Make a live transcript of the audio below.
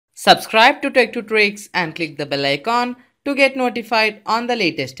Subscribe to Tech to Tricks and click the bell icon to get notified on the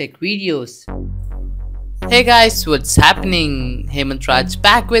latest tech videos. Hey guys, what's happening? Hemant Raj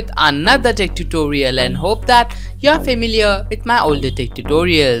back with another tech tutorial and hope that you're familiar with my older tech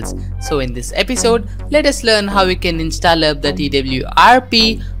tutorials. So in this episode, let us learn how we can install up the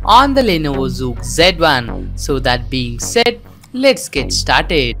TWRP on the Lenovo Zuk Z1. So that being said, let's get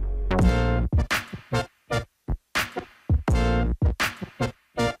started.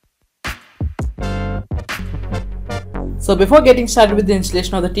 So before getting started with the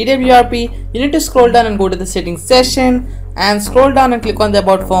installation of the TWRP, you need to scroll down and go to the settings section and scroll down and click on the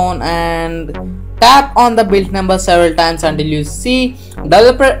about phone and tap on the build number several times until you see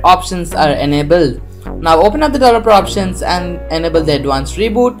developer options are enabled. Now open up the developer options and enable the advanced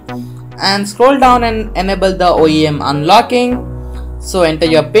reboot and scroll down and enable the OEM unlocking. So enter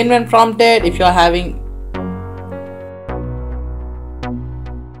your pin when prompted if you are having.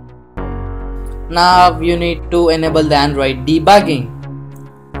 Now you need to enable the Android debugging.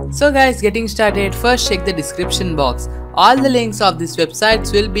 So guys, getting started, first check the description box. All the links of these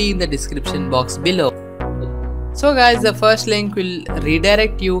websites will be in the description box below. So guys, the first link will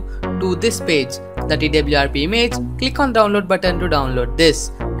redirect you to this page, the TWRP image. Click on download button to download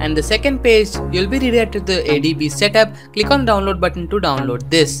this. And the second page, you'll be redirected to the ADB setup. Click on download button to download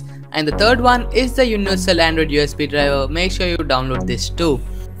this. And the third one is the universal Android USB driver. Make sure you download this too.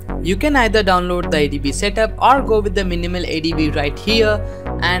 You can either download the ADB setup or go with the minimal ADB right here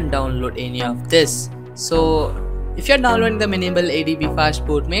and download any of this. So if you're downloading the minimal ADB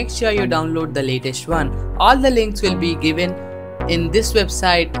fastboot, make sure you download the latest one. All the links will be given in this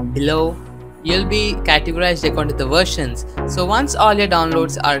website below. You'll be categorized according to the versions. So once all your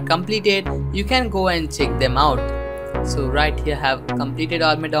downloads are completed, you can go and check them out. So right here I have completed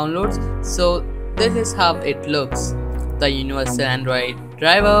all my downloads. So this is how it looks. The universal Android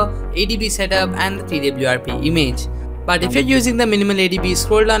driver, ADB setup and the TWRP image. But if you're using the minimal ADB,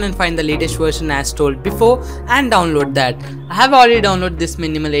 scroll down and find the latest version as told before and download that. I have already downloaded this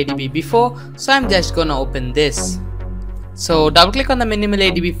minimal ADB before, so I'm just gonna open this. So double click on the minimal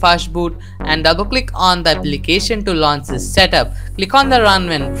ADB fastboot and double click on the application to launch this setup. Click on the run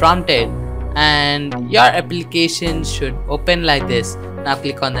when prompted and your application should open like this. Now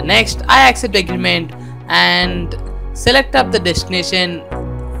click on the next, I accept agreement and select up the destination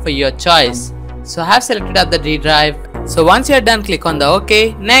for your choice. So I have selected up the D drive. So once you are done, click on the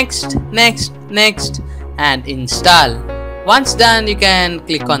OK, next and install. Once done, you can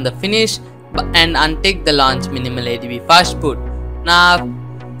click on the finish and untick the launch minimal ADB fastboot. Now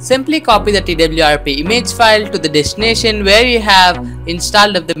simply copy the TWRP image file to the destination where you have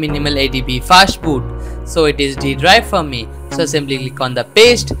installed up the minimal ADB fastboot. So it is D drive for me. So simply click on the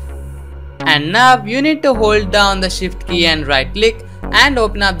paste. And now you need to hold down the shift key and right click and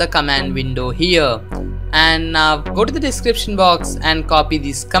open up the command window here. And now go to the description box and copy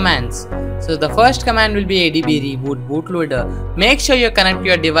these commands. So the first command will be ADB reboot bootloader. Make sure you connect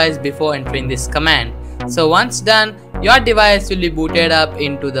your device before entering this command. So once done, your device will be booted up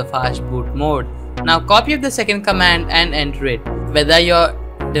into the fast boot mode. Now copy up the second command and enter it. Whether your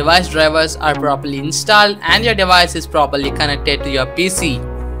device drivers are properly installed and your device is properly connected to your PC.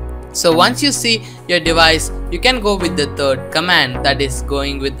 So once you see your device, you can go with the third command, that is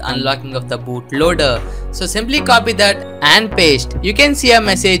going with unlocking of the bootloader. So simply copy that and paste. You can see a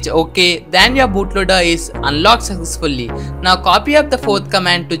message OK, then your bootloader is unlocked successfully. Now copy up the fourth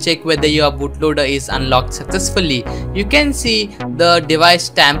command to check whether your bootloader is unlocked successfully. You can see the device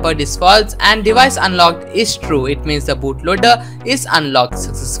tampered is false and device unlocked is true. It means the bootloader is unlocked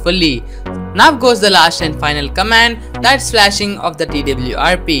successfully. Now goes the last and final command, that's flashing of the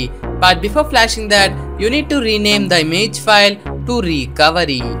TWRP. But before flashing that, you need to rename the image file to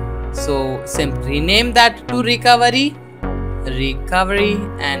recovery. So simply rename that to recovery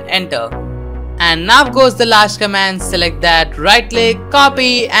and enter. And now goes the last command, select that, right click,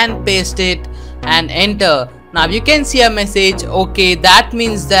 copy and paste it and enter. Now you can see a message OK, that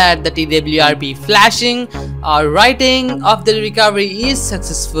means that the TWRP flashing or writing of the recovery is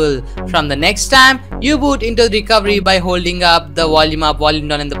successful. From the next time you boot into the recovery by holding up, volume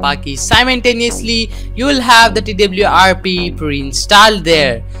down and the power key simultaneously, you will have the TWRP pre-installed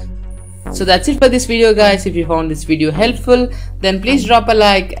there. So that's it for this video guys. If you found this video helpful, then please drop a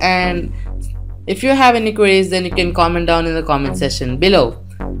like, and if you have any queries then you can comment down in the comment section below.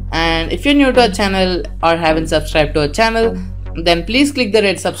 And if you're new to our channel or haven't subscribed to our channel, then please click the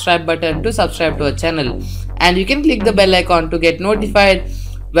red subscribe button to subscribe to our channel, and you can click the bell icon to get notified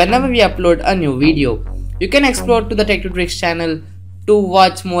whenever we upload a new video. You can explore to the Tech to Tricks channel to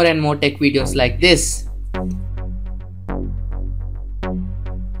watch more and more tech videos like this.